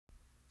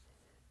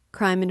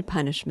Crime and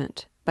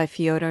Punishment by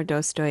Fyodor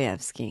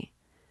Dostoevsky,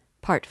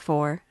 Part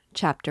 4,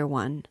 Chapter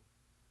 1.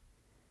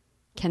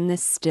 Can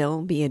this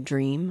still be a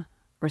dream?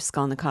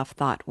 Raskolnikov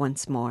thought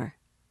once more.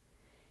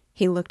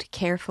 He looked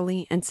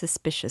carefully and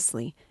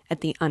suspiciously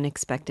at the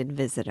unexpected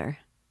visitor.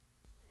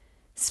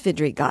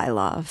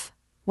 Svidrigailov,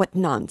 what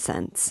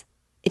nonsense!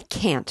 It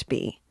can't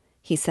be,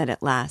 he said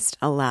at last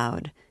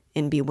aloud,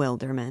 in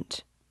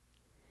bewilderment.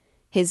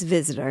 His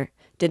visitor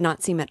did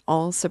not seem at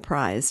all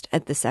surprised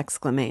at this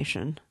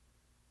exclamation.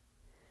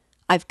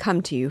 I've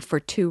come to you for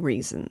two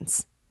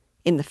reasons.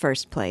 In the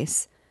first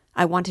place,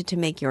 I wanted to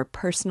make your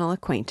personal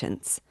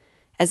acquaintance,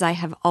 as I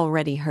have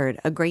already heard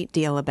a great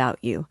deal about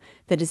you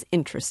that is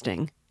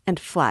interesting and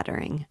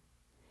flattering.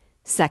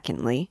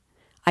 Secondly,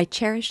 I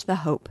cherish the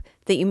hope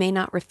that you may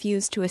not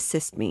refuse to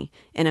assist me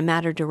in a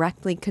matter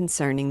directly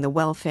concerning the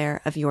welfare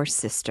of your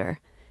sister,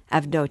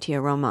 Avdotia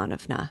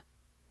Romanovna.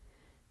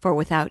 For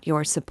without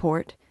your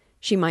support,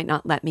 she might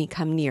not let me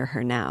come near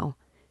her now,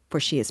 for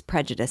she is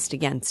prejudiced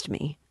against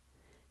me.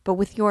 But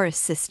with your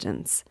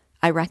assistance,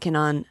 I reckon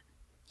on—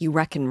 You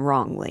reckon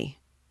wrongly,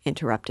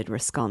 interrupted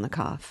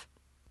Raskolnikov.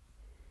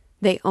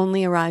 They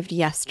only arrived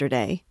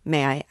yesterday,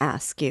 may I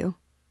ask you?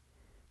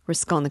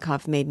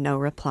 Raskolnikov made no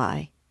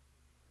reply.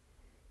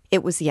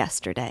 It was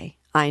yesterday,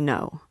 I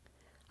know.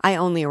 I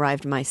only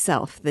arrived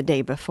myself the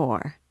day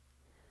before.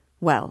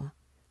 Well,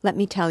 let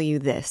me tell you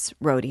this,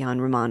 Rodion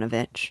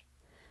Romanovitch.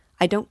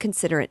 I don't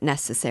consider it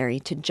necessary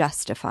to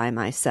justify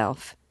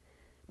myself.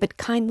 But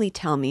kindly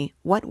tell me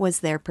what was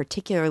there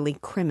particularly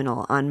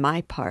criminal on my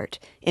part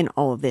in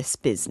all this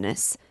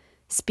business,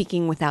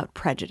 speaking without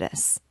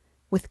prejudice,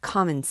 with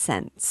common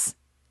sense.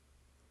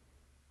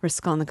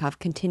 Raskolnikov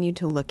continued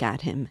to look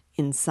at him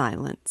in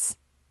silence.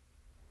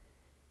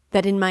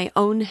 That in my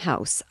own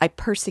house I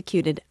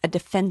persecuted a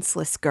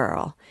defenseless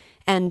girl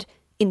and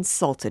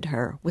insulted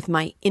her with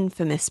my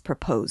infamous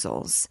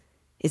proposals.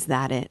 Is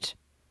that it?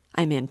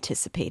 I'm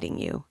anticipating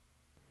you.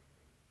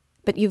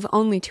 But you've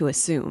only to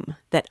assume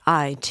that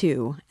I,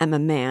 too, am a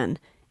man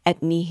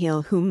et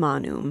nihil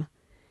humanum.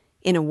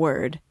 In a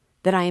word,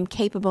 that I am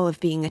capable of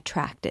being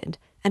attracted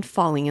and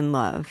falling in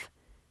love,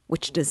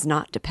 which does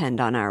not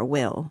depend on our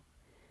will.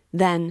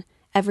 Then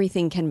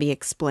everything can be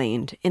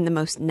explained in the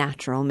most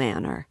natural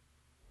manner.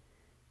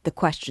 The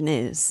question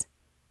is,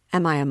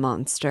 am I a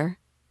monster?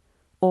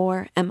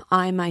 Or am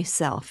I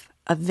myself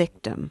a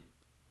victim?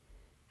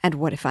 And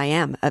what if I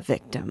am a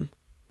victim?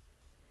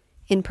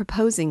 In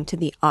proposing to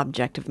the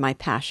object of my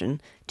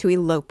passion to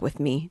elope with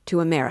me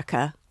to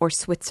America or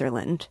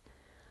Switzerland,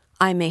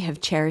 I may have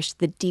cherished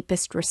the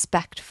deepest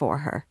respect for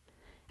her,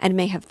 and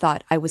may have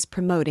thought I was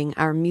promoting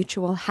our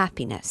mutual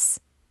happiness.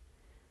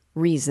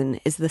 Reason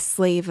is the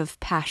slave of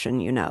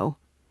passion, you know.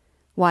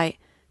 Why,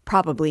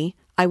 probably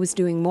I was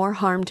doing more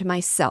harm to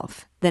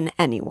myself than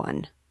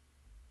anyone.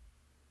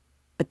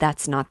 But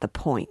that's not the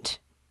point,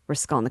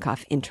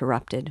 Raskolnikov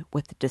interrupted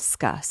with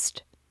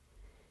disgust.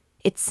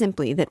 It's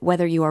simply that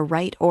whether you are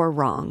right or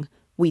wrong,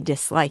 we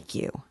dislike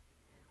you.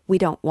 We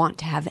don't want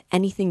to have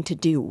anything to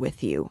do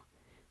with you.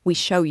 We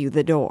show you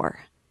the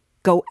door.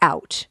 Go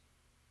out.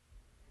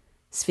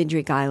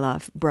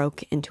 Svidrigailov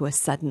broke into a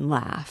sudden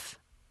laugh.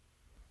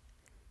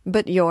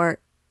 But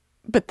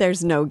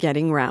there's no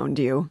getting round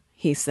you,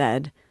 he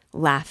said,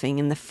 laughing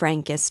in the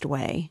frankest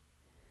way.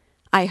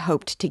 I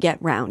hoped to get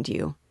round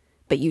you,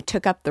 but you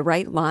took up the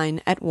right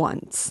line at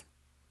once.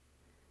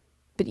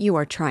 But you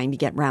are trying to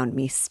get round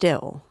me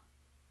still.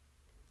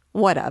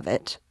 What of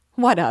it?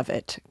 What of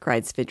it?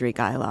 Cried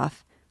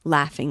Svidrigailov,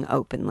 laughing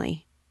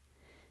openly.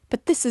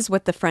 But this is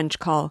what the French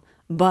call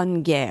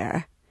bonne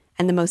guerre,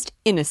 and the most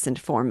innocent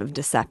form of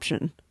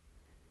deception.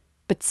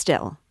 But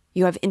still,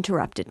 you have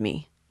interrupted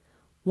me.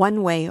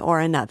 One way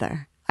or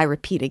another, I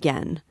repeat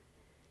again,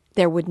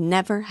 there would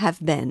never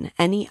have been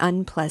any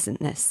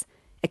unpleasantness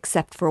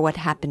except for what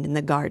happened in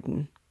the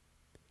garden.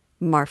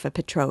 Marfa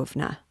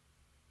Petrovna.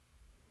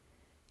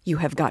 You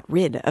have got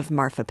rid of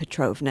Marfa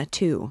Petrovna,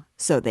 too,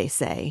 so they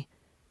say,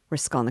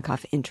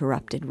 Raskolnikov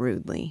interrupted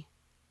rudely.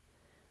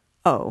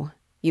 Oh,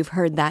 you've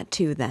heard that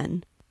too,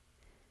 then?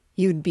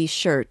 You'd be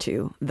sure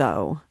to,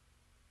 though.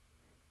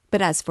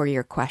 But as for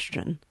your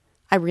question,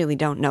 I really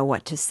don't know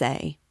what to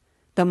say,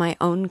 though my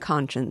own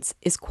conscience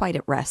is quite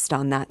at rest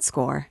on that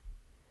score.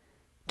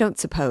 Don't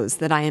suppose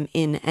that I am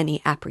in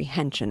any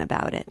apprehension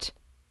about it.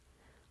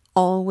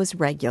 All was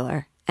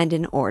regular and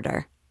in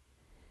order.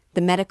 The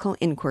medical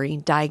inquiry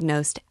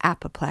diagnosed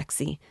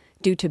apoplexy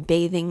due to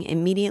bathing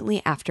immediately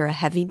after a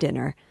heavy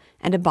dinner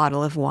and a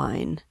bottle of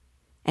wine,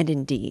 and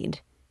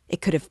indeed,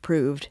 it could have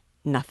proved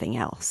nothing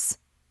else.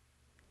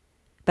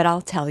 But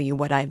I'll tell you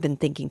what I've been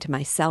thinking to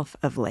myself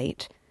of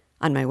late,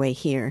 on my way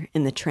here,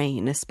 in the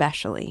train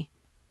especially.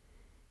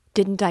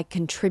 Didn't I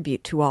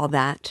contribute to all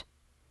that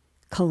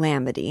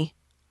calamity,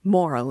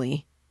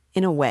 morally,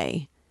 in a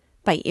way,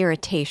 by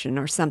irritation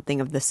or something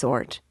of the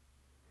sort?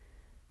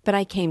 But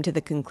I came to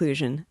the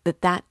conclusion that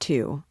that,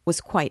 too,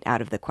 was quite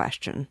out of the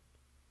question.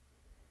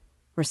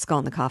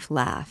 Raskolnikov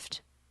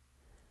laughed.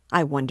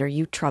 I wonder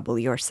you trouble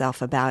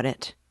yourself about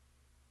it.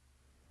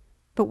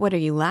 But what are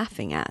you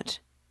laughing at?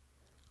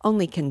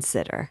 Only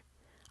consider.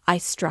 I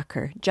struck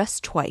her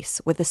just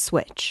twice with a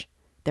switch.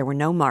 There were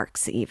no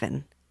marks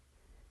even.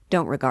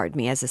 Don't regard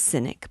me as a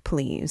cynic,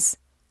 please.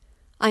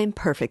 I am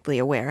perfectly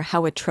aware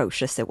how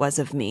atrocious it was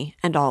of me,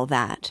 and all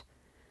that.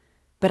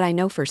 But I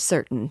know for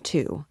certain,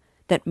 too,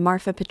 that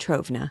Marfa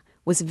Petrovna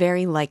was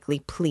very likely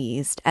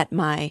pleased at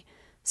my,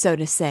 so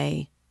to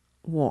say,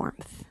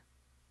 warmth.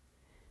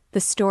 The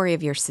story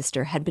of your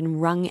sister had been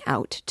wrung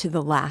out to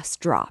the last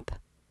drop.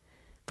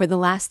 For the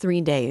last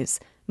 3 days,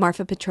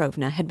 Marfa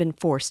Petrovna had been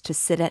forced to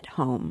sit at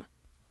home.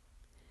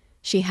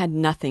 She had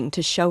nothing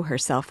to show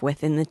herself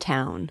with in the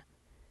town.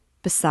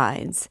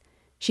 Besides,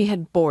 she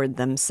had bored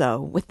them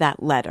so with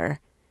that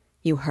letter.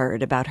 You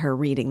heard about her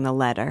reading the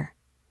letter.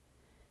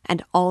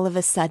 And all of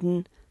a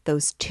sudden,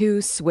 those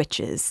 2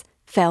 switches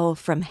fell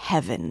from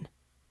heaven.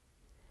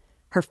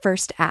 Her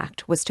first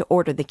act was to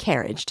order the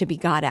carriage to be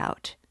got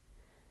out.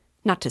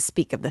 Not to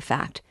speak of the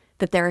fact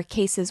that there are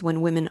cases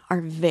when women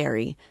are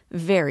very,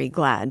 very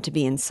glad to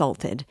be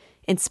insulted,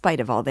 in spite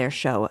of all their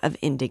show of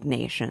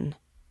indignation.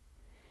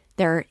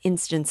 There are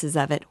instances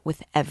of it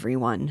with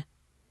everyone.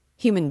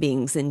 Human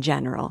beings in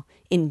general,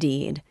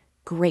 indeed,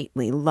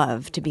 greatly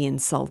love to be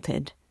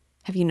insulted.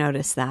 Have you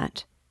noticed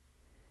that?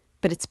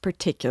 But it's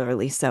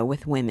particularly so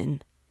with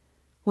women.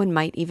 One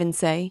might even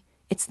say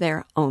it's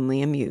their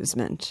only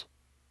amusement.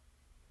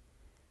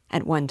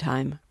 At one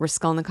time,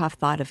 Raskolnikov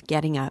thought of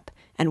getting up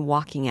and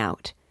walking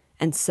out,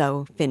 and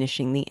so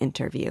finishing the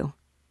interview.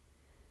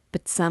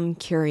 But some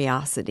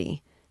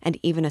curiosity, and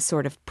even a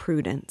sort of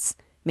prudence,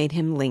 made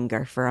him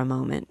linger for a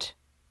moment.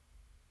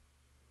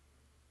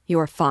 "You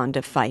are fond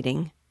of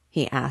fighting?"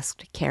 he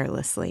asked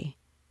carelessly.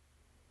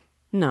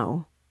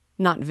 "No,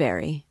 not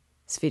very,"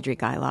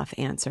 Svidrigaïlov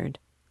answered,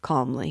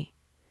 calmly.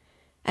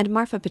 "And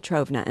Marfa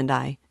Petrovna and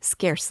I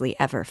scarcely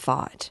ever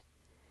fought.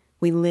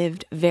 We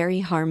lived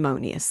very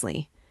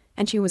harmoniously,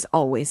 and she was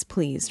always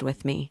pleased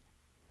with me.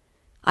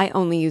 I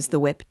only used the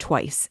whip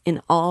twice in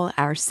all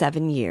our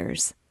 7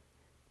 years,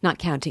 not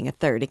counting a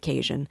third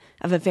occasion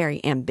of a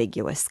very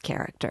ambiguous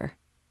character.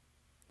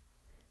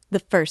 The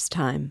first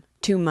time,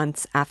 2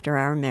 months after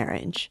our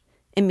marriage,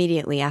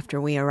 immediately after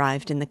we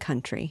arrived in the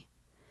country,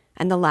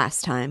 and the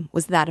last time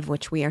was that of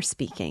which we are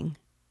speaking.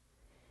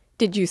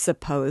 Did you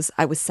suppose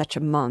I was such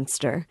a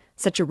monster,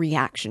 such a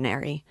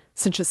reactionary,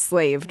 such a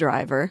slave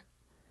driver?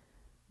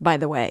 By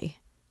the way,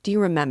 do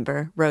you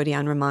remember,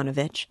 Rodion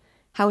Romanovitch,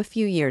 how a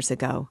few years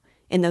ago,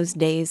 in those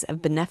days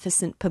of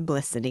beneficent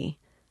publicity,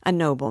 a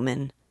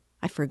nobleman,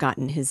 I've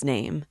forgotten his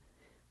name,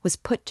 was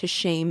put to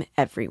shame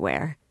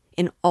everywhere,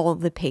 in all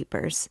the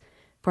papers,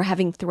 for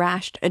having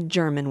thrashed a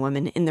German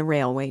woman in the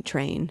railway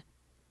train?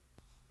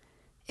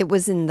 It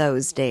was in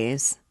those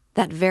days,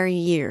 that very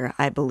year,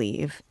 I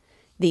believe,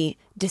 the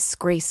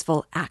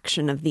disgraceful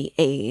action of the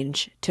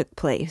age took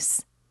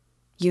place.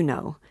 You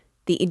know,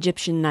 the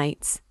Egyptian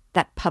Nights,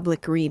 that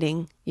public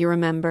reading, you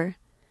remember?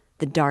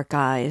 The dark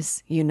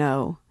eyes, you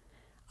know.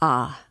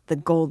 Ah, the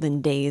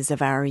golden days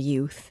of our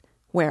youth,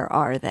 where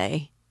are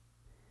they?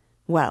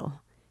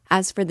 Well,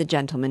 as for the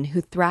gentleman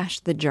who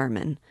thrashed the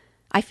German,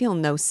 I feel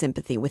no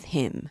sympathy with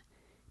him,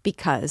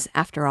 because,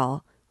 after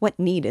all, what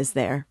need is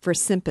there for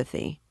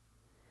sympathy?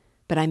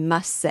 But I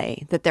must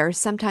say that there are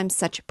sometimes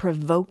such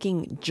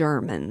provoking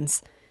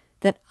Germans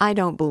that I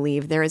don't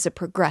believe there is a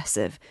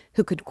progressive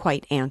who could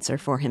quite answer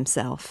for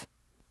himself.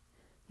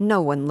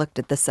 No one looked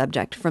at the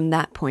subject from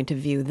that point of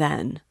view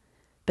then,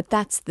 but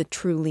that's the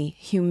truly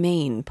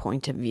humane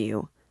point of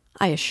view,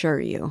 I assure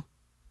you."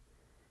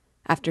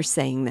 After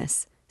saying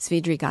this,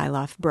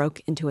 Svidrigaïlov broke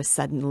into a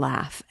sudden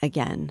laugh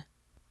again.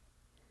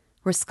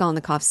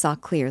 Raskolnikov saw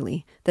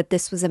clearly that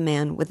this was a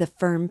man with a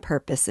firm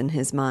purpose in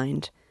his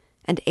mind,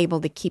 and able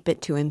to keep it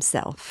to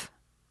himself.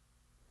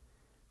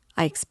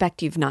 "I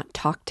expect you've not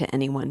talked to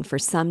anyone for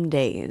some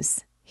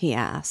days," he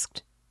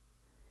asked.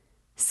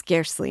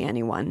 "Scarcely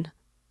anyone.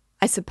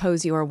 I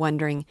suppose you are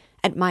wondering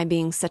at my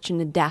being such an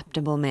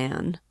adaptable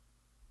man.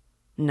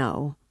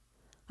 No,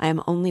 I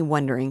am only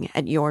wondering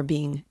at your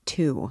being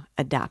too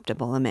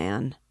adaptable a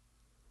man.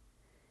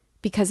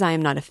 Because I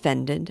am not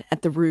offended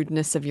at the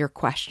rudeness of your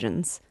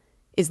questions.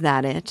 Is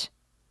that it?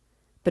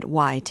 But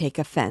why take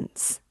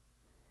offense?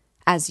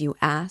 As you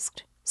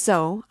asked,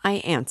 so I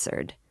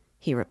answered,"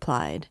 he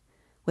replied,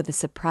 with a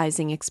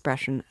surprising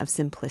expression of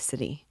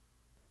simplicity.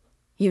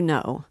 "You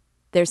know,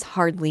 there's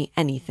hardly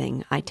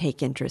anything I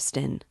take interest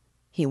in,"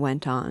 he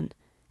went on,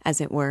 as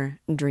it were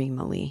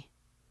dreamily.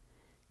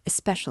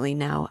 "Especially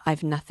now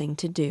I've nothing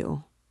to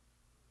do.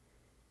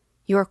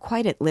 You are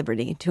quite at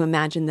liberty to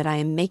imagine that I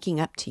am making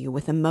up to you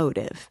with a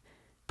motive,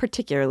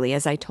 particularly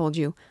as I told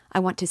you I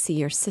want to see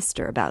your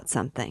sister about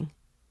something.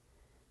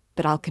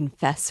 But I'll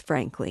confess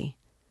frankly,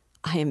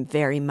 I am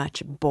very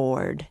much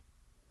bored.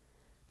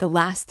 The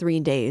last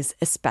 3 days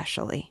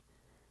especially.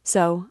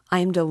 So I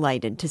am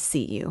delighted to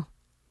see you.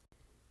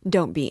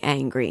 Don't be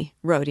angry,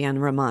 Rodion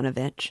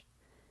Romanovitch,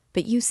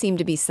 but you seem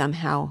to be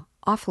somehow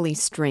awfully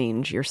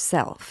strange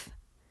yourself.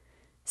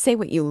 Say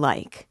what you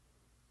like.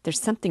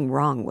 There's something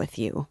wrong with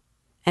you.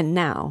 And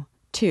now,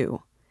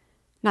 too.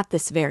 Not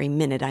this very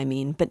minute, I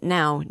mean, but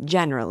now,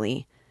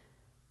 generally.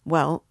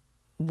 Well,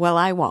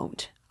 I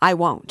won't. I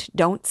won't.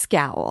 Don't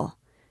scowl.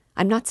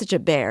 I'm not such a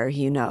bear,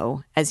 you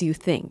know, as you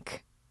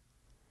think.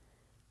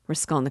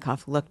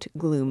 Raskolnikov looked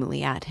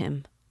gloomily at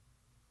him.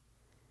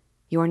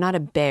 You are not a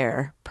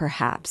bear,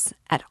 perhaps,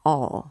 at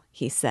all,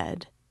 he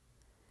said.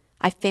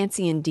 I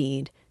fancy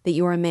indeed that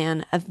you are a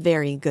man of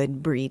very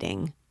good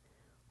breeding,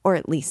 or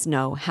at least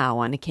know how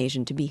on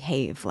occasion to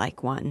behave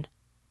like one.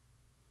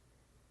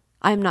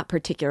 I am not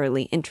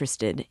particularly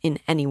interested in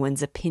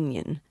anyone's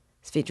opinion,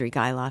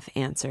 Svidrigaïlov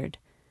answered,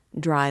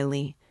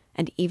 dryly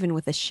and even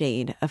with a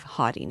shade of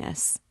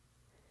haughtiness.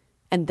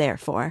 And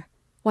therefore,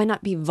 why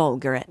not be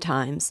vulgar at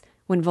times,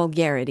 when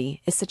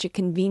vulgarity is such a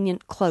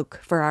convenient cloak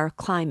for our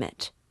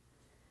climate?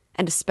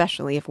 And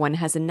especially if one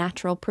has a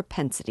natural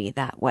propensity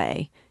that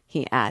way,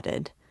 he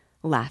added,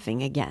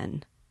 laughing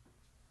again.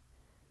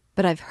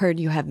 But I've heard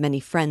you have many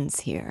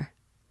friends here.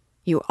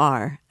 You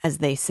are, as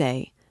they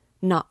say,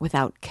 not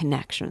without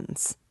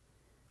connections.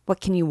 What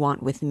can you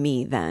want with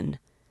me, then,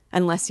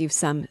 unless you've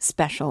some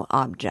special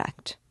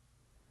object?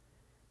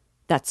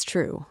 That's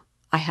true.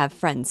 I have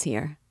friends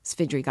here,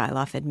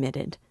 Svidrigaïlov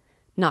admitted,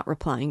 not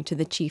replying to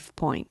the chief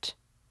point.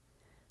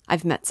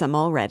 I've met some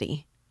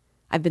already.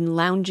 I've been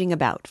lounging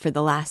about for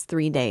the last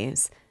 3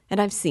 days, and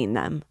I've seen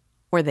them,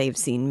 or they've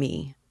seen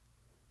me.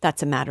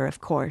 That's a matter of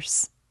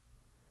course.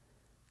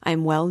 I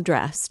am well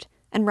dressed,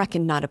 and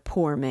reckoned not a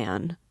poor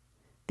man.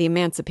 The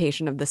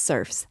emancipation of the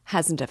serfs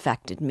hasn't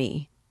affected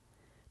me.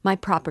 My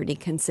property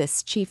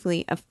consists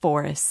chiefly of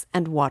forests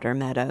and water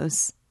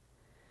meadows.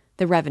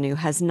 The revenue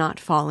has not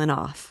fallen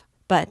off,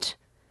 but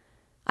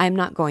I am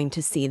not going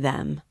to see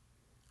them.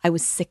 I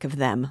was sick of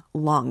them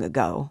long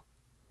ago.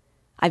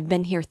 I've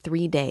been here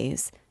 3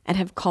 days and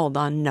have called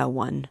on no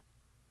one.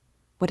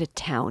 What a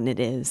town it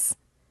is.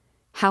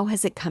 How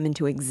has it come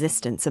into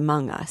existence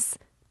among us?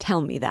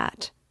 Tell me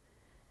that.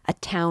 A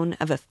town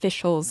of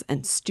officials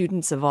and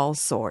students of all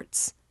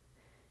sorts.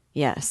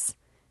 Yes,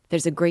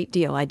 there's a great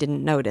deal I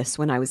didn't notice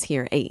when I was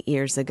here 8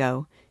 years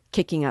ago,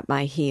 kicking up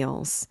my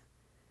heels.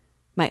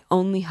 My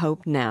only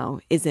hope now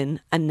is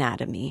in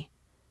anatomy.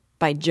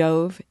 By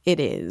Jove, it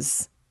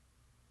is.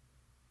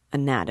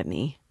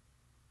 Anatomy.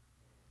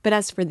 But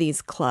as for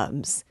these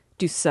clubs,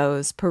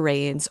 Dussaults,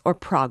 parades, or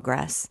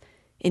progress,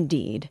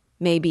 indeed,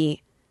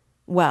 maybe,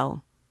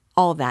 well,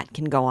 all that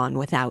can go on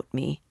without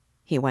me,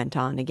 he went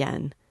on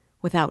again,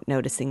 without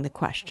noticing the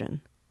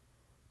question.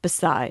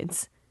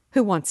 Besides,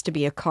 who wants to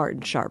be a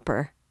card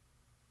sharper?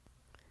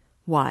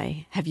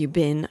 Why, have you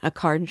been a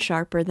card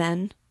sharper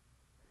then?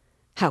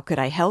 How could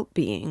I help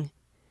being?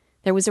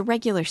 There was a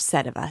regular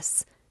set of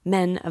us,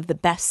 men of the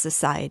best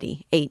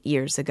society, 8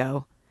 years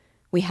ago.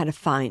 We had a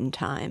fine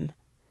time.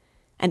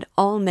 And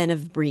all men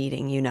of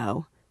breeding, you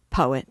know,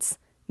 poets,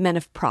 men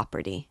of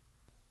property.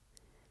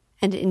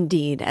 And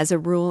indeed, as a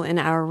rule in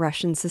our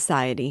Russian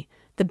society,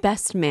 the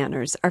best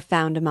manners are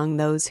found among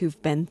those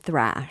who've been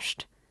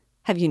thrashed.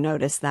 Have you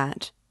noticed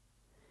that?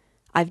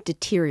 I've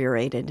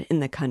deteriorated in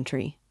the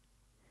country.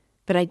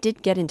 But I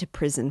did get into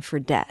prison for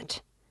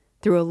debt,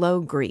 through a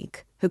low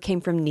Greek who came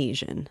from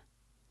Nizhin.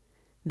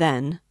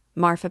 Then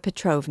Marfa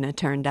Petrovna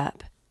turned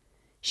up.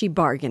 She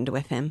bargained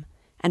with him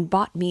and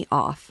bought me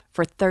off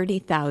for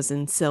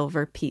 30,000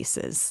 silver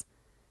pieces.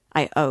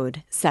 I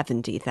owed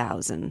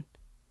 70,000.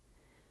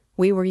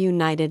 We were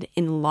united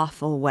in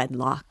lawful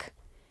wedlock,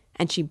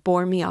 and she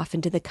bore me off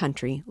into the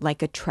country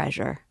like a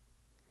treasure.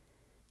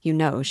 You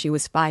know, she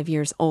was 5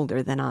 years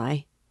older than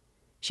I.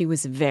 She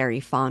was very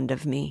fond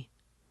of me.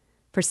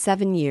 For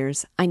 7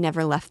 years, I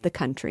never left the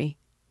country.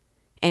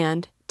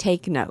 And,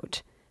 take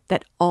note,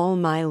 that all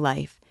my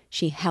life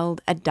she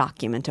held a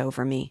document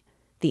over me,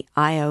 the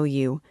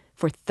IOU,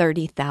 for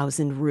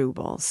 30,000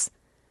 rubles.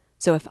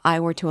 So if I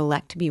were to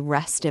elect to be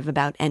restive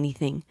about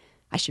anything,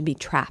 I should be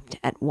trapped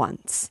at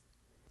once.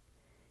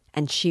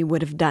 And she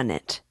would have done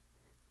it.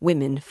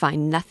 Women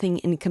find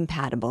nothing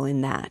incompatible in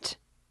that.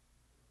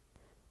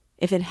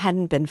 If it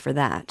hadn't been for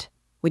that,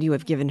 would you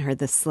have given her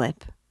the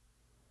slip?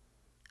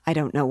 I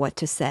don't know what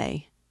to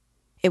say.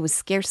 It was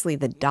scarcely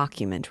the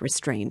document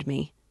restrained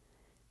me.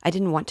 I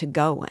didn't want to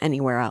go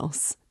anywhere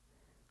else.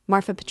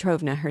 Marfa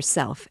Petrovna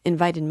herself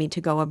invited me to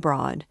go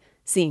abroad,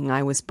 seeing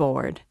I was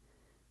bored.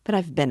 But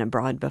I've been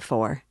abroad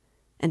before,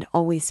 and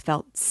always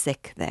felt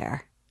sick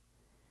there.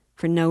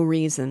 For no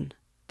reason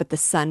but the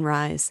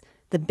sunrise,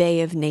 the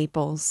Bay of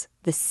Naples,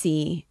 the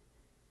sea.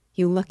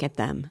 You look at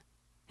them,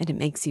 and it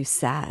makes you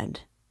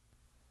sad.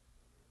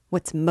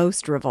 What's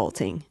most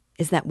revolting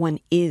is that one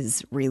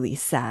is really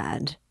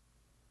sad.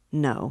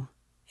 No,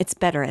 it's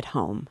better at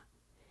home.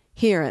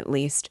 Here, at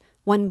least,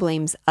 one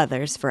blames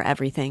others for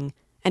everything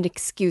and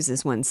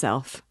excuses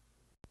oneself.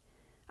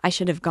 I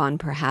should have gone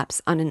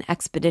perhaps on an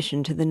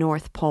expedition to the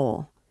North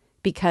Pole,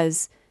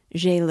 because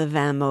j'ai le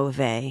vin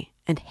mauvais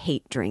and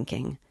hate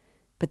drinking,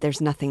 but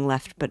there's nothing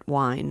left but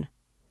wine.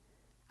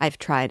 I've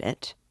tried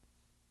it.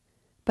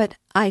 But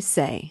I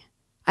say,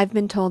 I've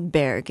been told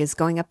Berg is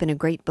going up in a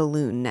great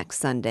balloon next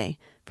Sunday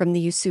from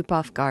the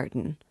Yusupov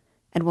garden,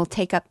 and will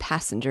take up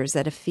passengers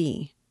at a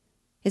fee.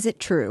 Is it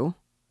true?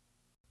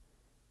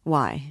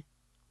 Why,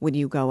 would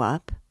you go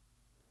up?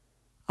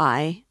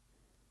 I?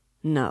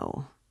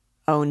 No.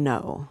 Oh,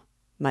 no,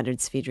 muttered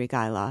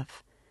Svidrigailov,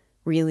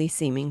 really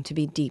seeming to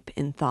be deep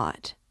in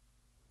thought.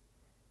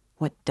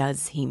 What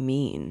does he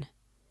mean?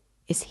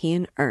 Is he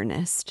in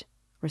earnest?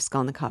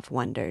 Raskolnikov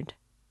wondered.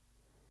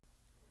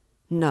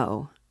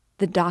 No,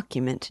 the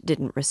document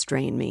didn't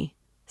restrain me,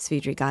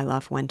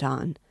 Svidrigailov went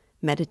on,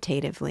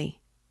 meditatively.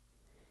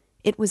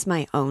 It was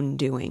my own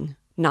doing,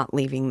 not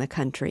leaving the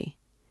country.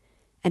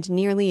 And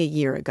nearly a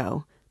year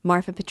ago,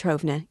 Marfa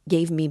Petrovna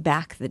gave me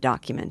back the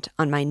document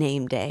on my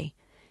name day,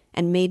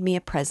 and made me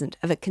a present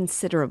of a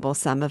considerable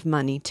sum of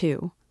money,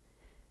 too.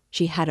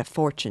 She had a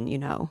fortune, you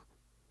know.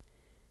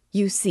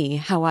 You see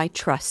how I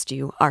trust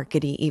you,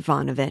 Arkady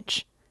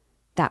Ivanovitch.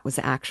 That was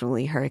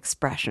actually her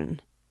expression.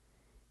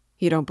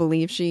 You don't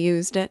believe she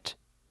used it?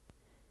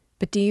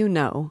 But do you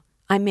know,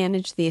 I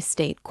manage the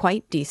estate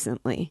quite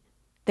decently.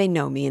 They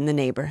know me in the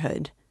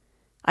neighborhood.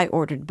 I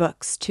ordered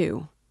books,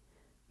 too.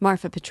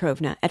 Marfa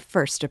Petrovna at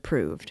first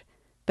approved,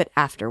 but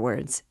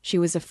afterwards she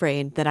was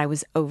afraid that I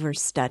was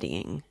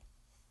overstudying.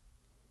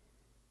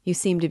 You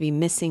seem to be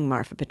missing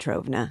Marfa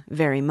Petrovna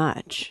very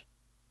much.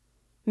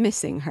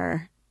 Missing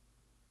her?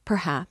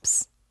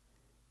 Perhaps.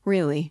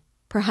 Really,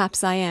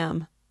 perhaps I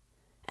am.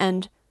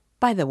 And,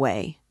 by the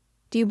way,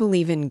 do you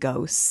believe in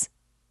ghosts?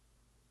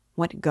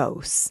 What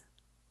ghosts?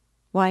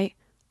 Why,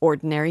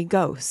 ordinary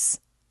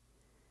ghosts.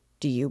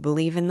 Do you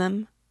believe in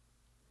them?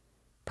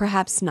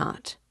 Perhaps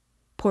not.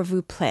 Pour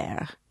vous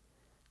plaire.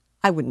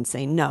 I wouldn't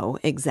say no,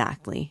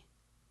 exactly.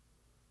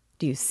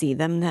 Do you see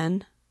them,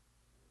 then?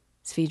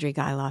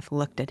 Svidrigailov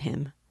looked at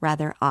him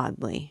rather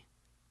oddly.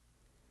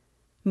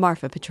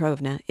 Marfa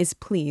Petrovna is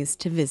pleased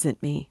to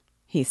visit me,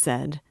 he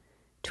said,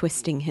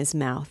 twisting his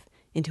mouth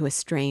into a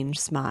strange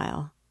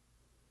smile.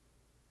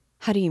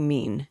 How do you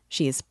mean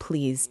she is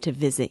pleased to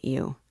visit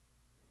you?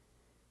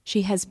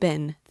 She has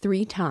been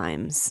 3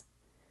 times.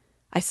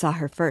 I saw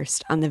her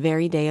first on the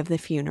very day of the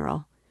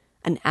funeral,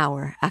 an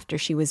hour after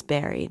she was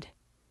buried.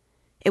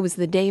 It was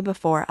the day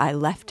before I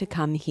left to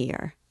come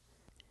here.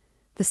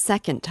 The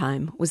second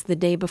time was the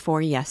day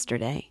before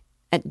yesterday,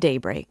 at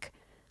daybreak,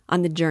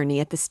 on the journey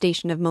at the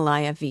station of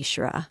Malaya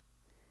Vishra.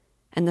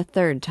 And the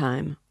third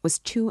time was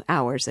 2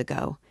 hours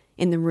ago,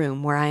 in the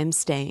room where I am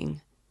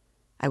staying.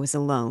 I was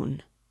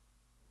alone.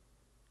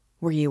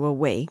 Were you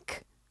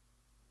awake?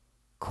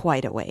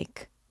 Quite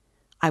awake.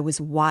 I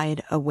was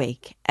wide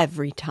awake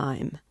every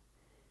time.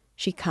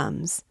 She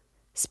comes,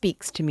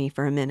 speaks to me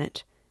for a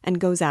minute, and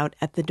goes out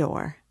at the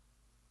door.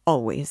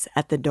 Always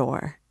at the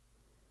door.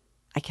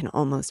 I can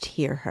almost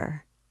hear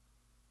her.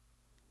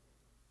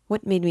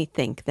 What made me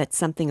think that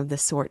something of the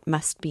sort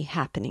must be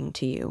happening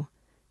to you?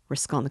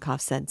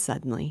 Raskolnikov said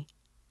suddenly.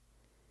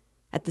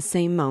 At the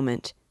same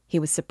moment, he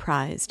was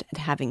surprised at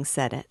having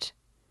said it.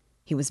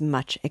 He was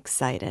much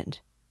excited.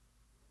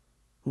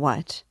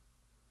 What?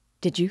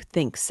 Did you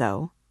think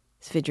so?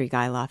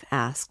 Svidrigailov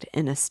asked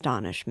in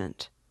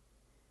astonishment.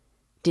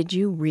 Did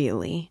you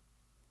really?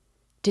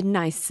 Didn't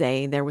I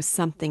say there was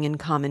something in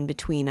common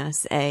between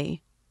us, eh?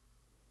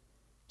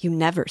 You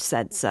never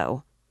said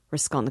so,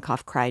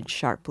 Raskolnikov cried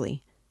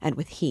sharply, and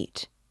with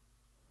heat.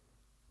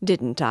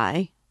 Didn't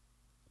I?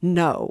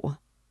 No.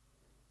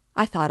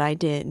 I thought I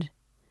did.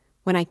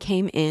 When I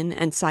came in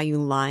and saw you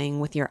lying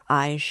with your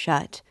eyes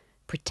shut,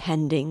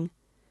 pretending,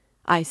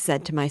 I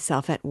said to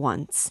myself at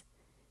once,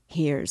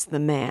 here's the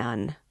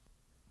man.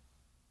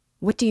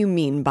 What do you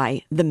mean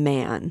by the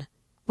man?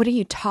 What are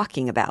you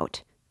talking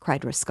about?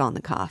 Cried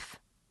Raskolnikov.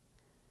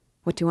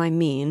 What do I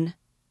mean?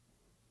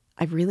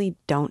 I really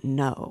don't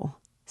know,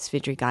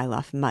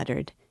 Svidrigailov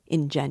muttered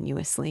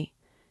ingenuously,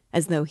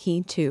 as though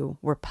he too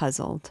were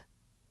puzzled.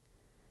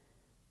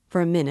 For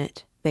a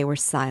minute they were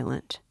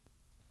silent.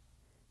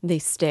 They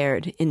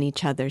stared in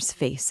each other's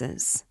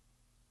faces.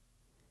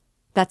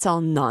 That's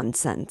all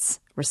nonsense,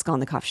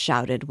 Raskolnikov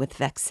shouted with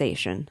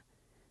vexation.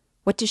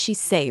 What does she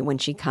say when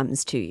she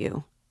comes to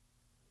you?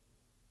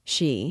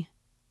 She?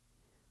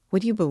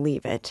 Would you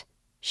believe it?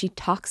 She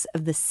talks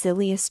of the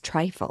silliest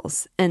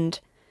trifles, and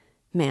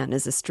man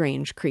is a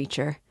strange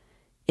creature.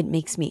 It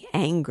makes me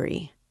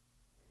angry.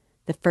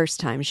 The first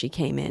time she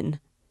came in,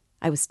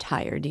 I was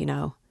tired, you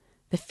know.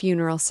 The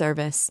funeral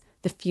service,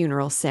 the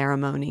funeral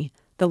ceremony,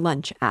 the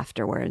lunch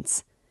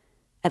afterwards.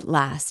 At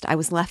last, I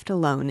was left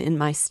alone in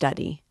my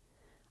study.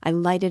 I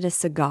lighted a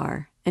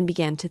cigar and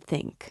began to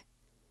think.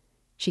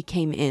 She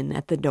came in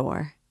at the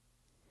door.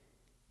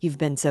 You've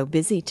been so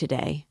busy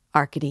today,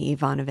 Arkady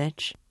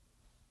Ivanovitch.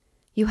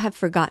 You have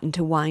forgotten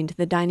to wind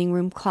the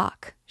dining-room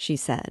clock, she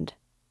said.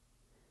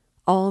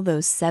 All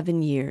those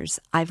 7 years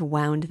I've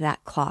wound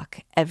that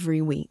clock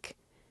every week,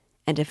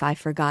 and if I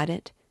forgot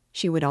it,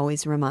 she would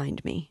always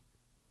remind me.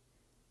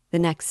 The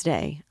next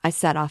day, I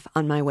set off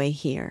on my way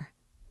here.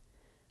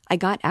 I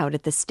got out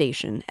at the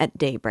station at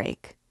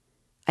daybreak.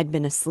 I'd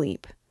been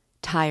asleep,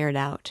 tired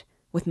out,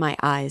 with my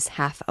eyes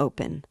half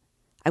open.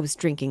 I was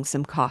drinking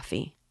some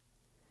coffee.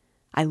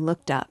 I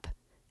looked up,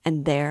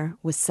 and there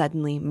was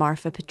suddenly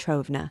Marfa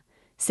Petrovna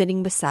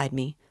sitting beside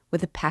me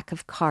with a pack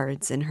of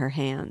cards in her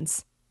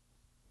hands.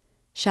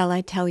 Shall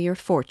I tell your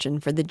fortune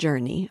for the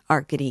journey,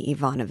 Arkady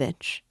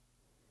Ivanovitch?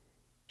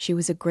 She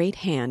was a great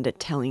hand at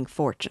telling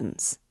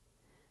fortunes.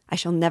 I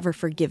shall never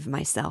forgive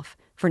myself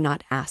for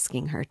not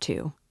asking her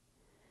to.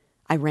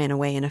 I ran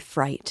away in a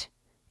fright,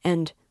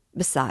 and,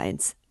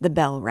 besides, the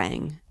bell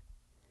rang.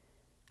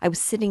 I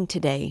was sitting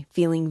today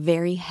feeling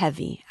very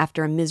heavy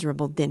after a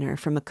miserable dinner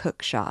from a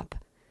cook shop.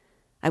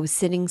 I was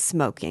sitting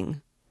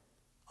smoking.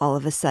 All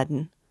of a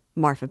sudden,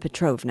 Marfa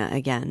Petrovna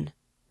again.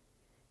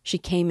 She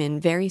came in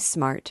very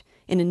smart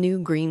in a new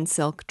green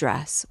silk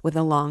dress with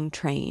a long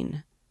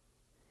train.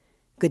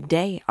 "Good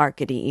day,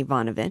 Arkady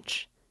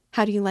Ivanovitch.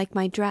 How do you like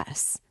my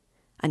dress?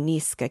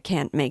 Aniska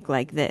can't make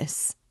like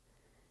this."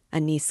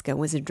 Aniska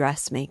was a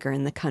dressmaker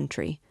in the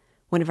country,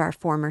 one of our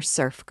former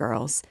serf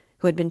girls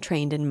who had been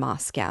trained in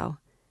Moscow,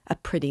 a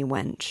pretty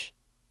wench.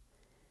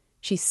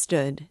 She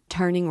stood,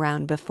 turning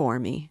round before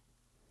me.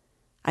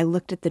 I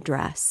looked at the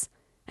dress,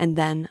 and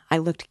then I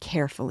looked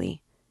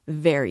carefully,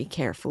 very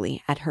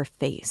carefully, at her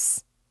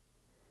face.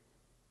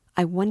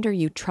 "I wonder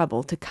you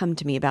trouble to come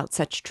to me about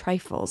such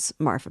trifles,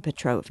 Marfa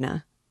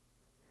Petrovna."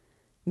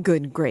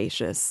 "Good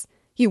gracious,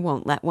 you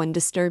won't let one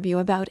disturb you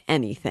about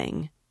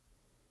anything."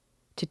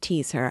 To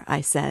tease her,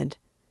 I said,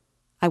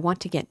 "I want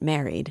to get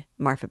married,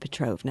 Marfa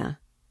Petrovna."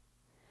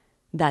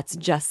 "That's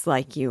just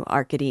like you,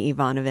 Arkady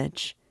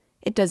Ivanovitch.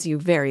 It does you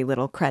very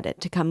little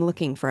credit to come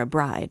looking for a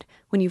bride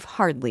when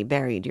you've hardly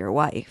buried your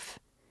wife.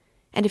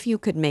 And if you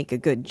could make a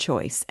good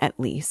choice, at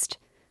least.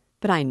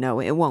 But I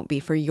know it won't be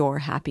for your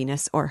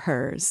happiness or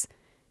hers.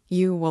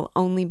 You will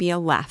only be a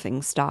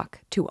laughing-stock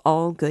to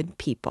all good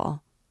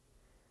people."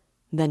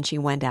 Then she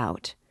went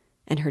out,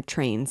 and her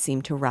train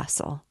seemed to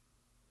rustle.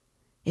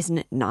 "Isn't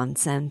it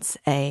nonsense,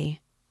 eh?"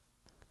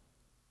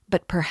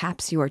 "But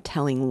perhaps you are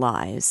telling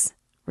lies,"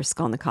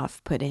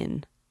 Raskolnikov put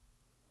in.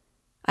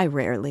 "I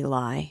rarely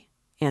lie,"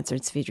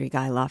 answered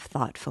Svidrigailov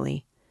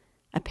thoughtfully,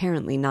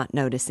 apparently not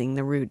noticing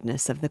the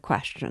rudeness of the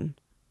question.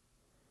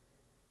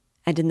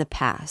 "And in the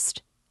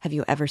past, have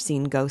you ever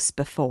seen ghosts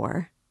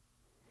before?"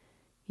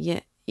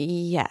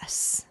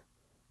 Yes.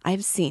 I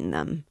have seen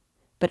them,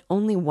 but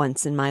only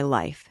once in my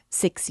life,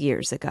 6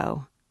 years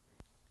ago.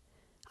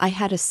 I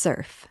had a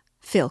serf,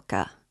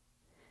 Filka.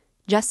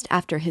 Just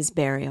after his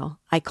burial,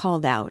 I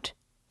called out,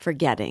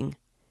 forgetting,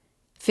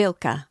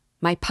 'Filka,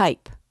 my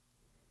pipe!'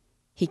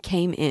 He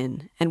came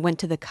in and went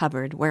to the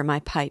cupboard where my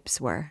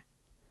pipes were.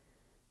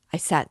 I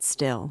sat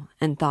still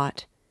and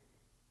thought,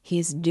 he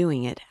is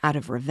doing it out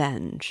of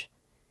revenge,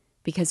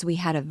 because we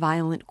had a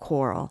violent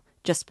quarrel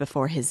just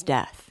before his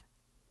death.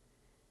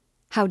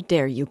 'How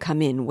dare you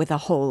come in with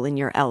a hole in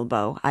your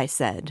elbow?' I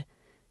said.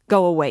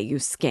 'Go away, you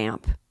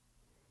scamp!'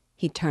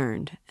 He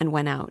turned and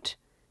went out,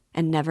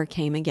 and never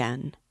came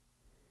again.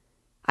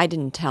 I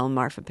didn't tell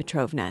Marfa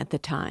Petrovna at the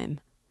time.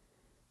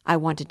 I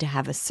wanted to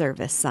have a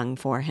service sung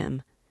for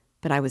him,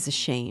 but I was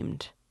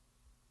ashamed.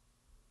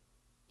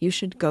 You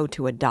should go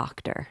to a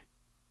doctor.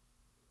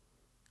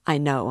 I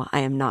know I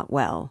am not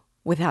well,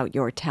 without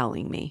your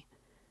telling me,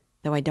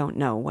 though I don't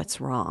know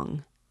what's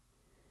wrong.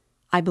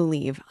 I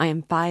believe I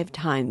am 5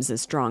 times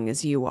as strong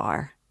as you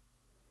are.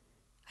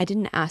 I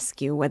didn't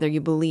ask you whether you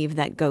believe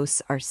that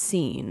ghosts are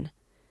seen,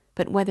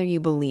 but whether you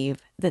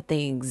believe that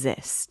they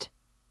exist."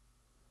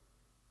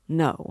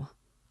 "No,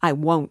 I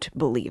won't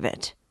believe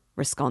it,"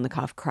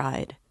 Raskolnikov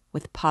cried,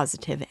 with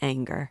positive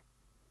anger.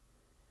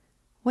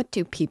 "What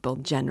do people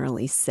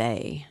generally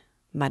say?"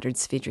 muttered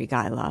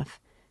Svidrigailov,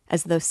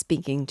 as though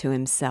speaking to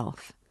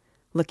himself,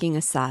 looking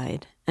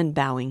aside and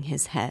bowing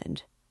his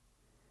head.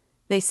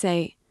 "They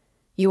say,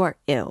 'You are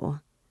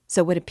ill,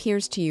 so what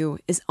appears to you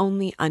is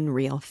only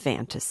unreal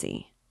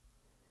fantasy.'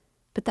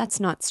 But that's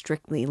not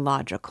strictly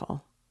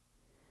logical.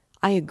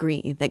 I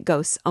agree that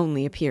ghosts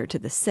only appear to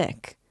the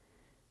sick,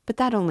 but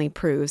that only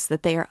proves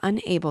that they are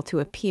unable to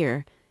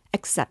appear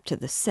except to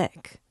the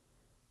sick,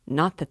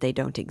 not that they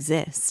don't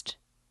exist."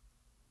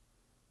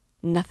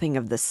 "Nothing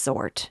of the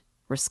sort,"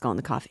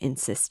 Raskolnikov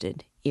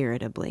insisted,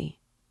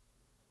 irritably.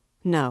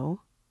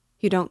 "No?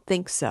 You don't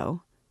think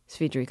so?"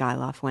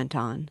 Svidrigailov went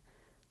on,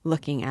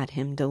 looking at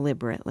him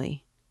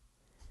deliberately.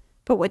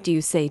 "But what do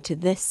you say to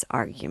this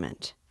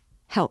argument?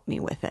 Help me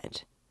with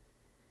it.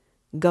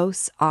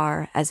 Ghosts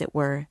are, as it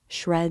were,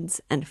 shreds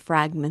and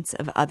fragments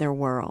of other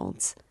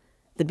worlds,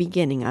 the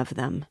beginning of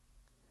them.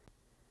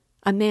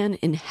 A man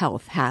in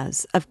health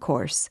has, of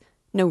course,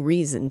 no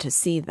reason to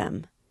see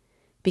them,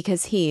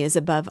 because he is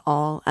above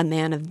all a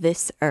man of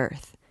this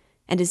earth,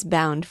 and is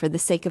bound for the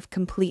sake of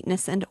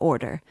completeness and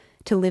order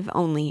to live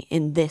only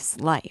in this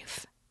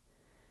life.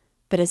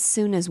 But as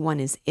soon as one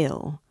is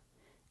ill,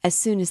 as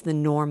soon as the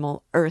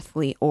normal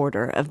earthly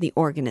order of the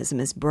organism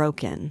is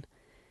broken,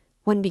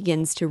 one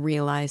begins to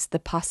realize the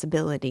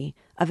possibility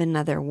of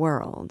another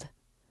world.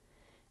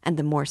 And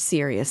the more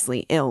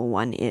seriously ill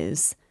one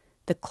is,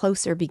 the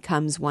closer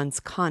becomes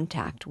one's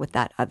contact with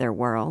that other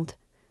world,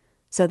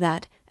 so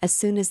that as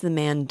soon as the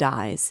man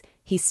dies,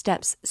 he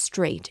steps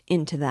straight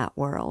into that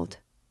world.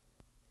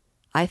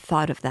 I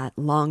thought of that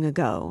long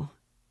ago.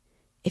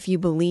 If you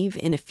believe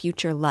in a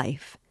future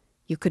life,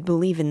 you could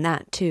believe in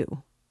that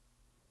too."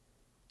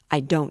 "I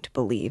don't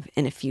believe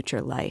in a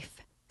future life,"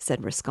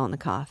 said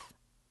Raskolnikov.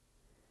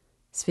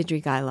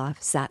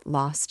 Svidrigailov sat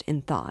lost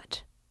in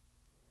thought.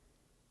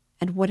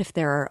 And what if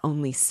there are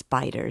only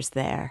spiders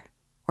there,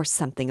 or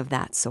something of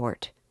that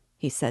sort?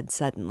 He said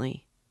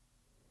suddenly.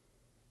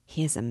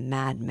 He is a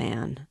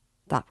madman,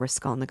 thought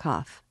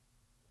Raskolnikov.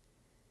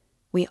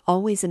 We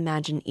always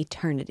imagine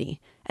eternity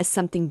as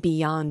something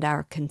beyond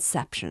our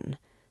conception,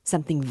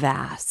 something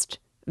vast,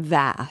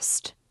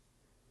 vast.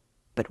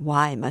 But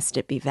why must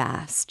it be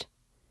vast?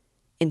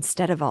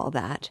 Instead of all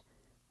that,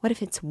 what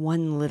if it's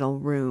one little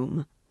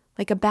room,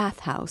 like a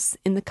bathhouse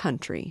in the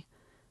country,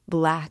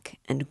 black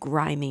and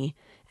grimy,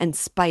 and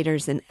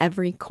spiders in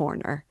every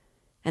corner,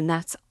 and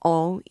that's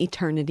all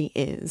eternity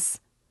is?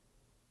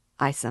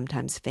 I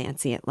sometimes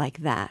fancy it like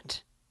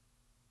that.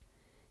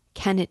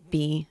 Can it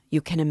be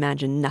you can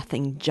imagine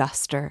nothing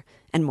juster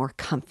and more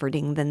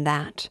comforting than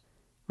that?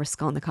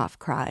 Raskolnikov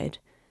cried,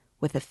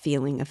 with a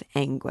feeling of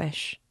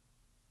anguish.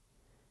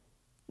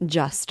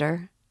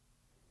 Juster?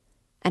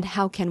 And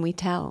how can we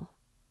tell?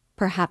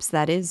 Perhaps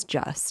that is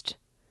just.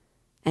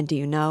 And do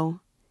you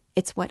know,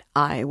 it's what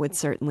I would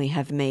certainly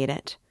have made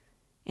it,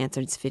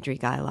 answered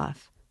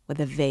Svidrigailov, with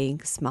a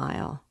vague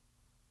smile.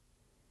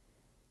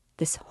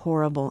 This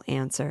horrible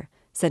answer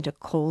sent a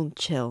cold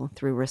chill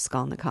through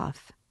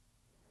Raskolnikov.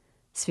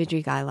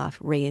 Svidrigailov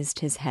raised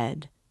his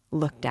head,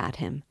 looked at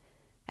him,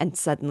 and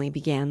suddenly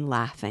began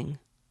laughing.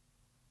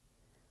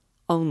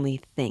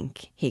 Only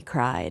think, he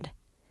cried.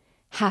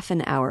 Half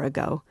an hour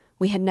ago,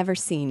 we had never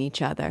seen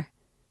each other.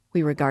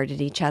 We regarded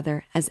each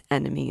other as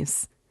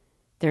enemies.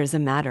 There is a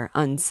matter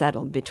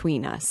unsettled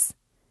between us.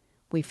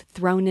 We've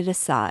thrown it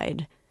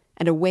aside,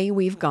 and away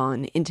we've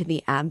gone into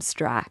the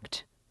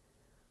abstract.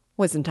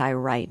 Wasn't I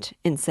right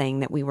in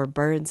saying that we were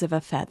birds of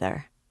a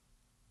feather?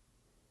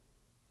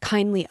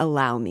 Kindly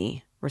allow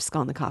me,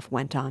 Raskolnikov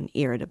went on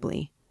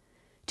irritably,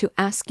 to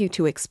ask you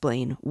to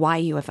explain why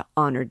you have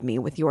honored me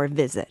with your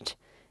visit.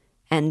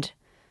 And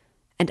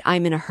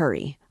I'm in a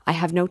hurry. I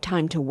have no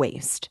time to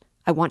waste.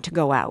 I want to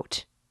go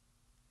out.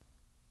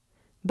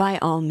 By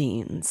all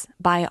means,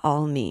 by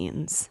all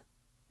means.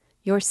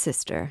 Your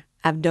sister,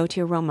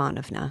 Avdotia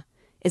Romanovna,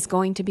 is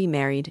going to be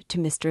married to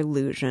Mr.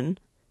 Luzhin,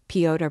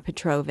 Pyotr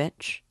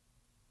Petrovitch.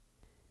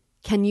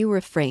 Can you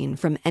refrain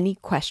from any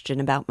question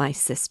about my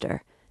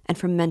sister and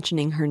from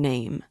mentioning her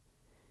name?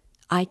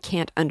 I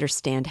can't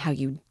understand how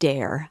you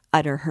dare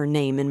utter her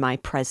name in my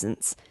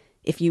presence,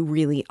 if you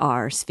really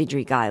are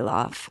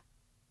Svidrigailov.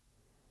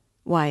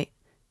 Why,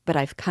 but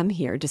I've come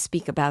here to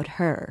speak about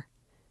her.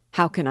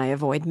 How can I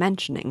avoid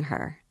mentioning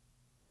her?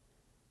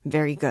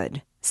 Very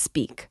good,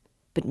 speak,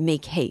 but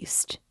make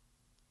haste.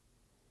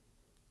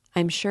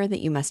 I'm sure that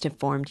you must have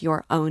formed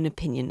your own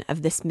opinion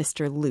of this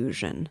Mr.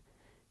 Luzhin,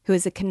 who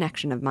is a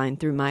connection of mine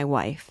through my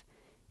wife,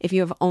 if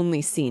you have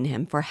only seen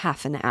him for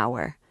half an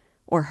hour,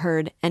 or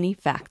heard any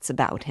facts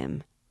about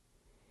him.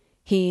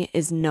 He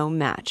is no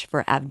match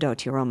for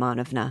Avdotia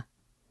Romanovna.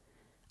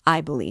 I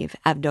believe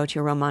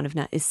Avdotia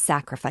Romanovna is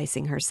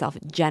sacrificing herself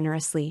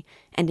generously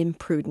and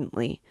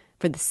imprudently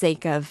for the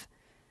sake of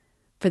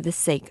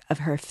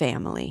her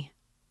family.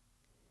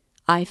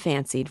 I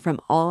fancied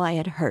from all I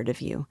had heard of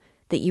you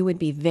that you would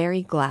be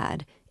very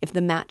glad if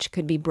the match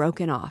could be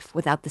broken off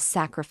without the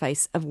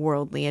sacrifice of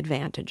worldly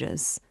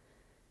advantages.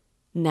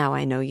 Now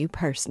I know you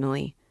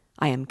personally,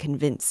 I am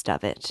convinced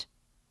of it.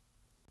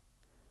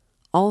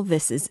 All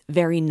this is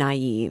very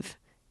naive.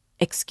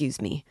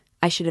 Excuse me,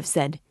 I should have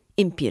said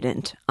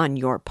impudent on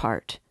your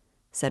part,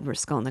 said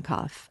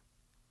Raskolnikov.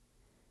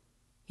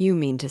 You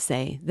mean to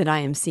say that I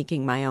am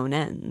seeking my own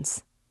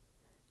ends.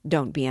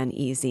 Don't be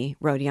uneasy,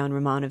 Rodion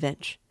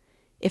Romanovitch.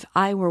 If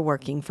I were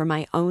working for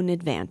my own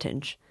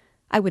advantage,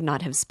 I would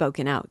not have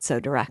spoken out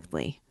so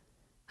directly.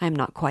 I am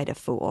not quite a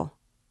fool.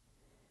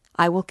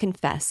 I will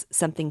confess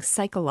something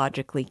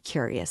psychologically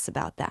curious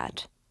about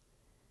that.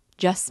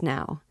 Just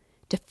now,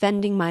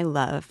 defending my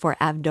love for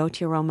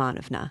Avdotia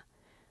Romanovna,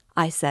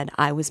 I said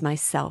I was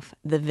myself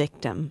the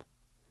victim.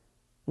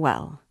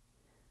 Well,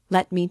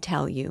 let me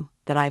tell you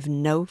that I've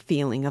no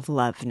feeling of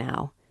love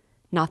now,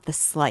 not the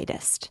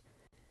slightest,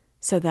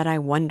 so that I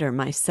wonder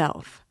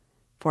myself,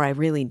 for I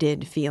really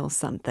did feel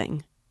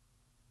something.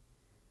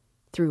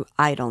 Through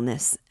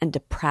idleness and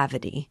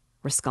depravity,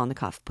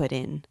 Raskolnikov put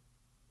in.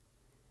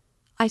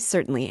 I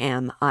certainly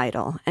am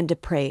idle and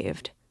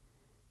depraved,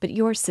 but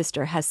your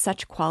sister has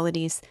such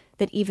qualities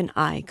that even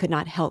I could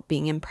not help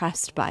being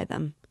impressed by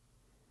them.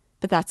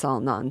 But that's all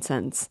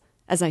nonsense,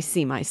 as I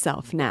see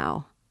myself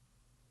now.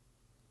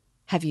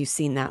 Have you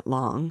seen that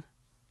long?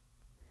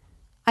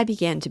 I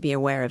began to be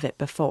aware of it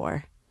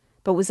before,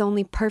 but was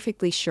only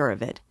perfectly sure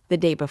of it the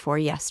day before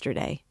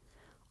yesterday,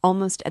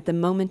 almost at the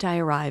moment I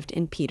arrived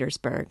in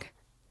Petersburg.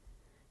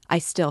 I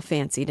still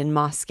fancied in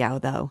Moscow,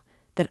 though,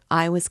 that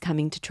I was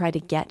coming to try to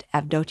get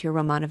Avdotia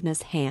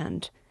Romanovna's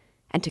hand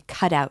and to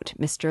cut out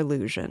Mr.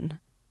 Luzhin.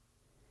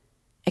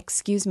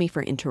 Excuse me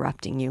for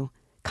interrupting you.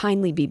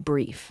 Kindly be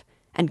brief,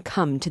 and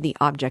come to the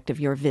object of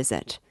your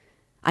visit.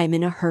 I am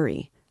in a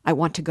hurry. I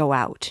want to go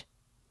out.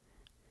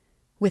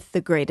 With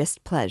the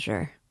greatest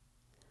pleasure.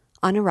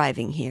 On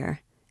arriving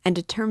here, and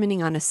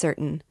determining on a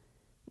certain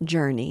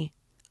journey,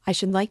 I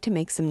should like to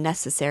make some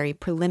necessary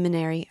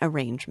preliminary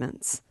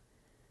arrangements.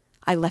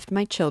 I left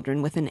my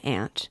children with an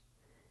aunt.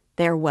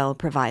 They are well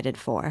provided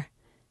for,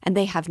 and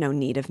they have no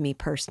need of me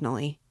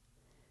personally.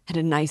 And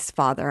a nice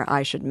father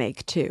I should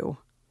make, too.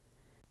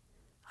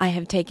 I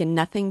have taken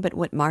nothing but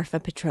what Marfa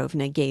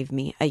Petrovna gave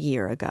me a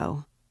year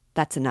ago.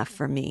 That's enough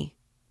for me.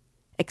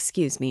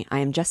 Excuse me, I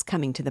am just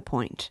coming to the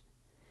point.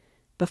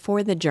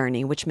 Before the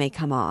journey, which may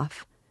come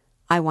off,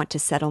 I want to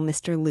settle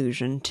Mr.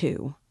 Luzhin,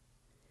 too.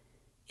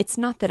 It's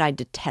not that I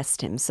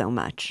detest him so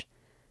much,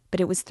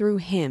 but it was through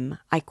him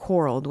I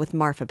quarreled with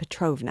Marfa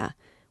Petrovna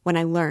when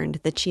I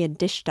learned that she had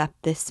dished up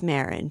this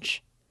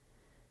marriage.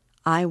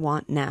 I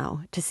want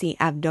now to see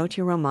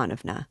Avdotya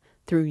Romanovna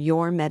through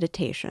your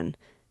meditation,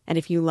 and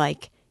if you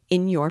like,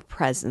 in your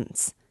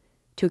presence,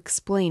 to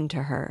explain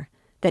to her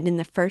that in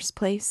the first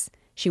place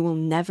she will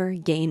never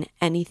gain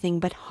anything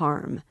but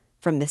harm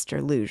from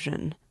Mr.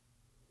 Luzhin.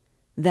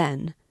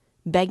 Then,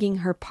 begging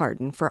her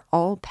pardon for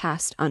all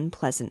past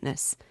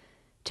unpleasantness,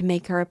 to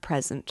make her a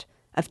present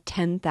of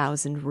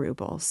 10,000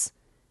 rubles,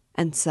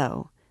 and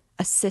so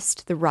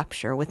assist the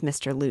rupture with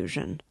Mr.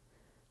 Luzhin,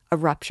 a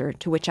rupture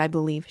to which I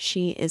believe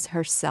she is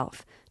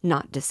herself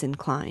not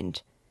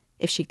disinclined,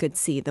 if she could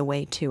see the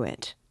way to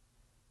it.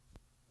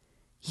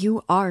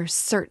 "You are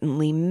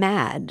certainly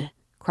mad,"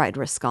 cried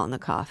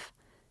Raskolnikov,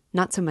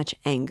 not so much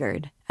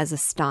angered as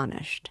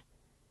astonished.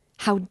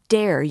 "How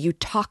dare you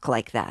talk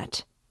like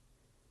that?"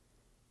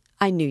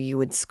 "I knew you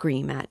would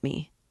scream at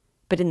me.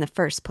 But in the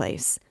first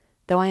place,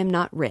 though I am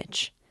not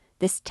rich,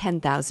 this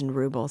 10,000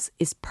 rubles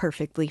is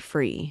perfectly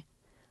free.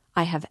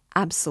 I have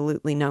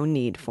absolutely no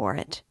need for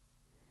it.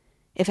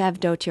 If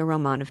Avdotya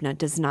Romanovna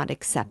does not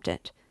accept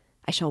it,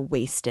 I shall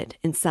waste it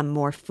in some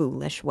more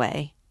foolish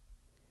way.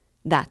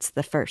 That's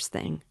the first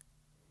thing.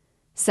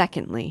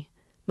 Secondly,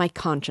 my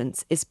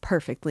conscience is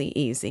perfectly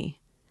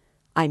easy.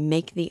 I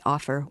make the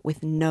offer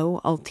with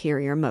no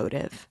ulterior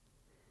motive.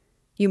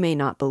 You may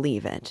not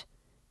believe it,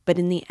 but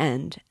in the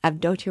end,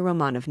 Avdotya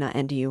Romanovna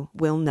and you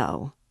will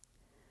know.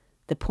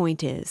 The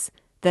point is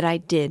that I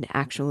did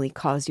actually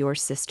cause your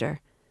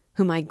sister,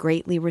 whom I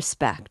greatly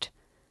respect,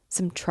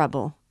 some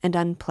trouble and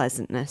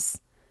unpleasantness,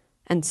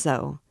 and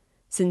so,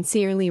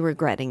 sincerely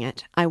regretting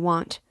it, I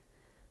want,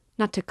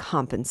 not to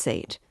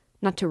compensate,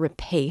 not to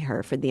repay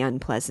her for the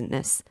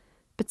unpleasantness,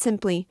 but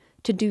simply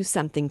to do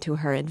something to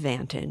her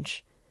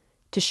advantage,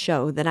 to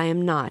show that I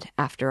am not,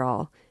 after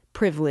all,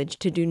 privileged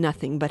to do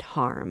nothing but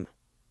harm.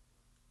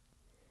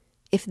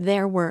 If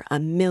there were a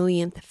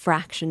millionth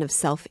fraction of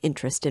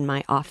self-interest in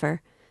my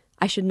offer,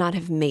 I should not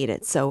have made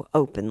it so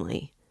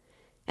openly,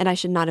 and I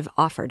should not have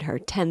offered her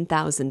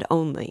 10,000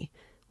 only,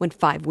 when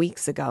 5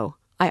 weeks ago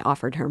I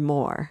offered her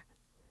more.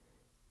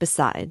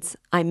 Besides,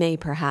 I may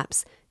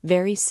perhaps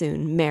very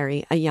soon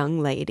marry a young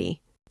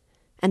lady,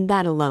 and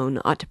that alone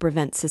ought to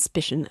prevent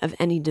suspicion of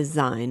any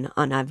design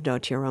on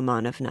Avdotya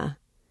Romanovna.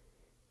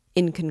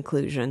 In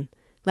conclusion,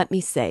 let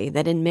me say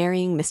that in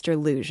marrying Mr.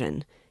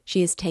 Luzhin,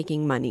 she is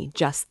taking money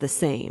just the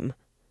same,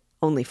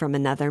 only from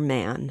another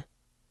man.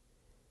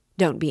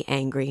 Don't be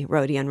angry,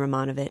 Rodion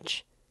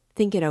Romanovitch.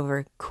 Think it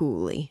over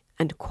coolly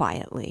and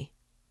quietly.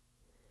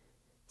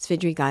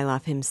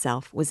 Svidrigaïlov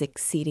himself was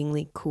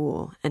exceedingly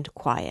cool and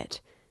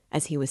quiet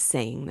as he was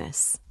saying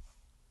this.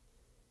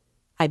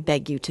 "I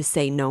beg you to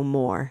say no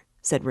more,"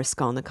 said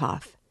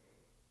Raskolnikov.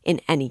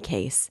 "In any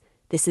case,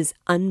 this is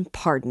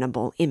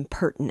unpardonable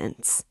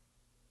impertinence."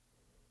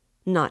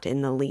 "Not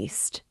in the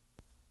least.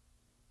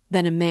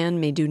 Then a man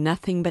may do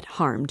nothing but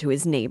harm to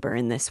his neighbor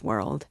in this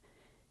world,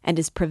 and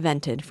is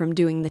prevented from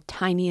doing the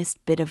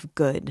tiniest bit of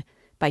good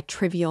by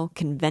trivial,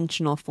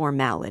 conventional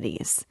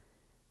formalities.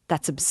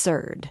 That's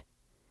absurd.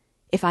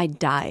 If I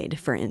died,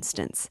 for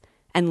instance,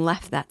 and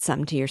left that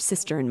sum to your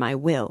sister in my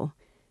will,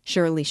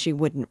 surely she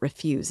wouldn't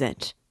refuse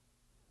it."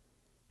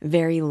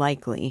 "Very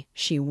likely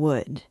she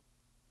would."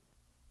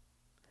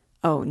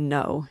 "Oh,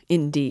 no,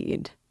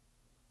 indeed.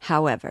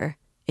 However,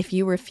 if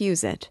you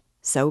refuse it,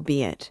 so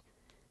be it,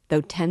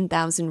 though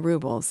 10,000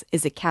 rubles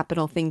is a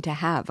capital thing to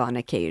have on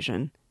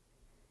occasion.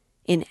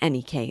 In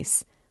any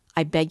case,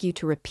 I beg you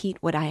to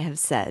repeat what I have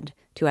said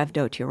to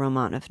Avdotya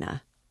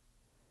Romanovna."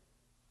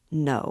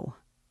 "No,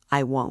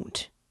 I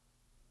won't."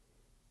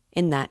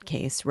 "In that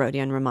case,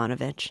 Rodion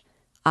Romanovitch,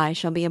 I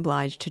shall be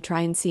obliged to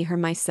try and see her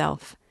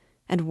myself,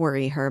 and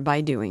worry her by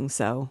doing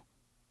so."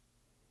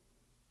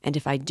 "And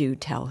if I do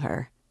tell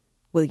her,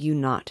 will you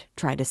not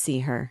try to see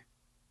her?"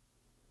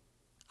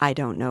 "I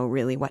don't know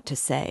really what to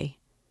say.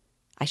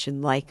 I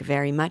should like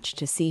very much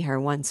to see her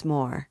once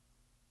more."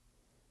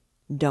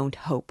 "Don't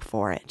hope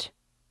for it."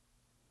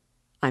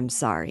 "I'm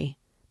sorry,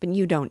 but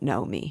you don't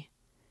know me.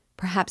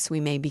 Perhaps we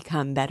may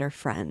become better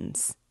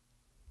friends."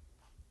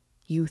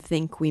 "You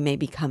think we may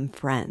become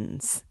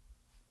friends?"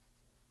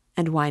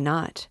 "And why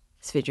not?"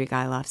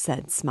 Svidrigaïlov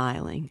said,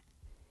 smiling.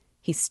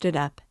 He stood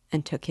up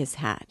and took his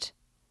hat.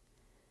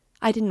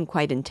 "I didn't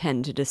quite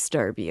intend to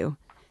disturb you,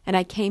 and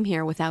I came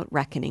here without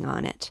reckoning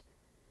on it,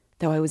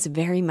 though I was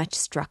very much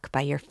struck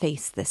by your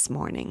face this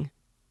morning."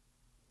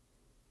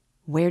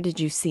 "Where did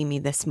you see me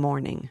this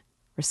morning?"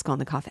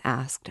 Raskolnikov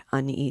asked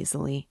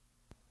uneasily.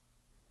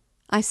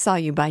 I saw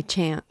you by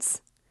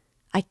chance.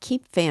 I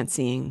keep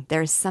fancying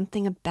there is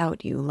something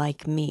about you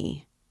like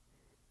me.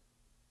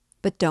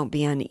 But don't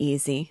be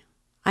uneasy.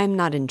 I am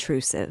not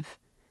intrusive.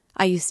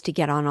 I used to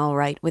get on all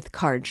right with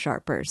card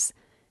sharpers,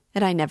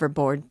 and I never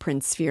bored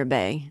Prince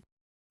Firbay,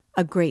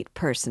 a great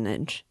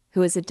personage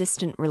who is a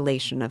distant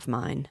relation of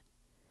mine.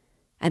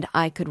 And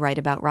I could write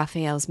about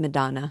Raphael's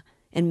Madonna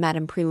in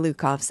Madame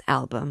Prilukov's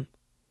album.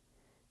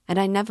 And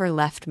I never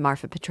left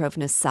Marfa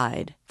Petrovna's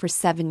side for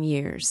 7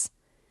 years.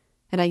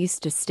 And I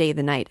used to stay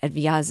the night at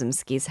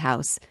Vyazemsky's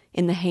house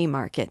in the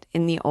Haymarket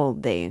in the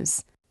old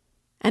days.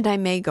 And I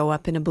may go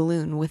up in a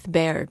balloon with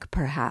Berg,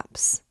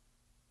 perhaps.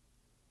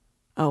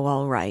 Oh,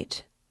 all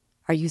right.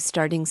 Are you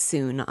starting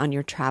soon on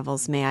your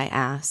travels, may I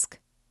ask?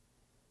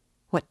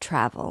 What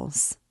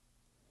travels?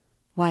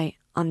 Why,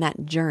 on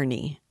that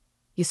journey.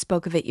 You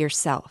spoke of it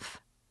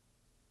yourself.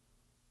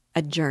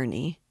 A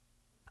journey?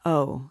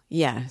 Oh,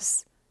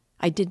 yes.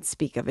 I did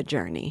speak of a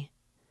journey.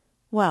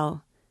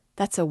 Well,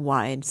 that's a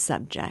wide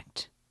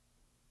subject.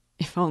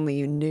 If only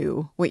you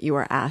knew what you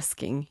were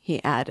asking,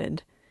 he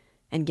added,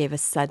 and gave a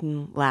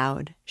sudden,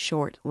 loud,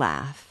 short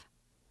laugh.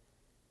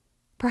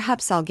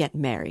 Perhaps I'll get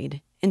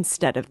married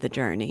instead of the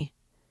journey.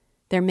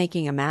 They're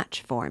making a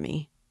match for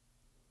me.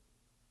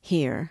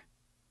 Here?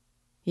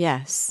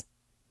 Yes.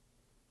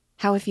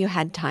 How have you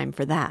had time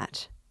for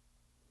that?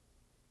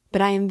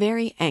 But I am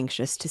very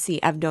anxious to see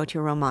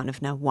Avdotia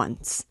Romanovna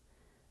once.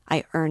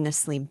 I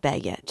earnestly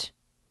beg it.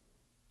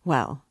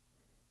 Well,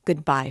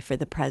 goodbye for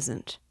the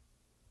present.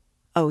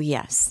 Oh,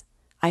 yes,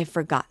 I have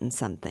forgotten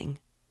something.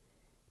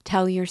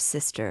 Tell your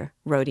sister,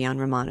 Rodion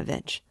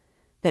Romanovitch,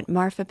 that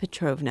Marfa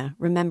Petrovna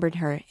remembered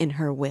her in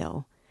her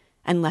will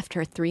and left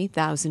her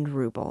 3,000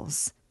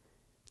 rubles.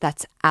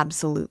 That's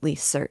absolutely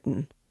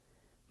certain.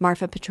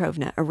 Marfa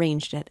Petrovna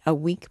arranged it a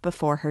week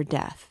before her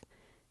death,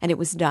 and it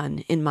was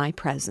done in my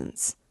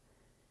presence.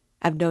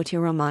 Avdotia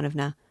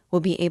Romanovna will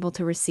be able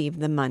to receive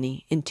the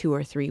money in 2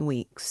 or 3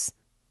 weeks.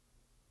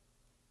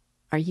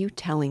 Are you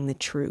telling the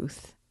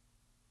truth?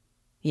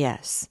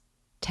 Yes,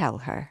 tell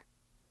her.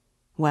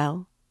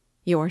 Well,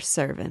 your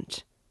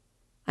servant.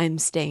 I am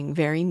staying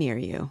very near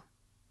you.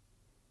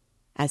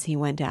 As he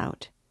went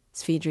out,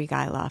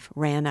 Svidrigailov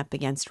ran up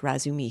against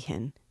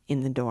Razumihin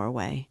in the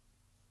doorway.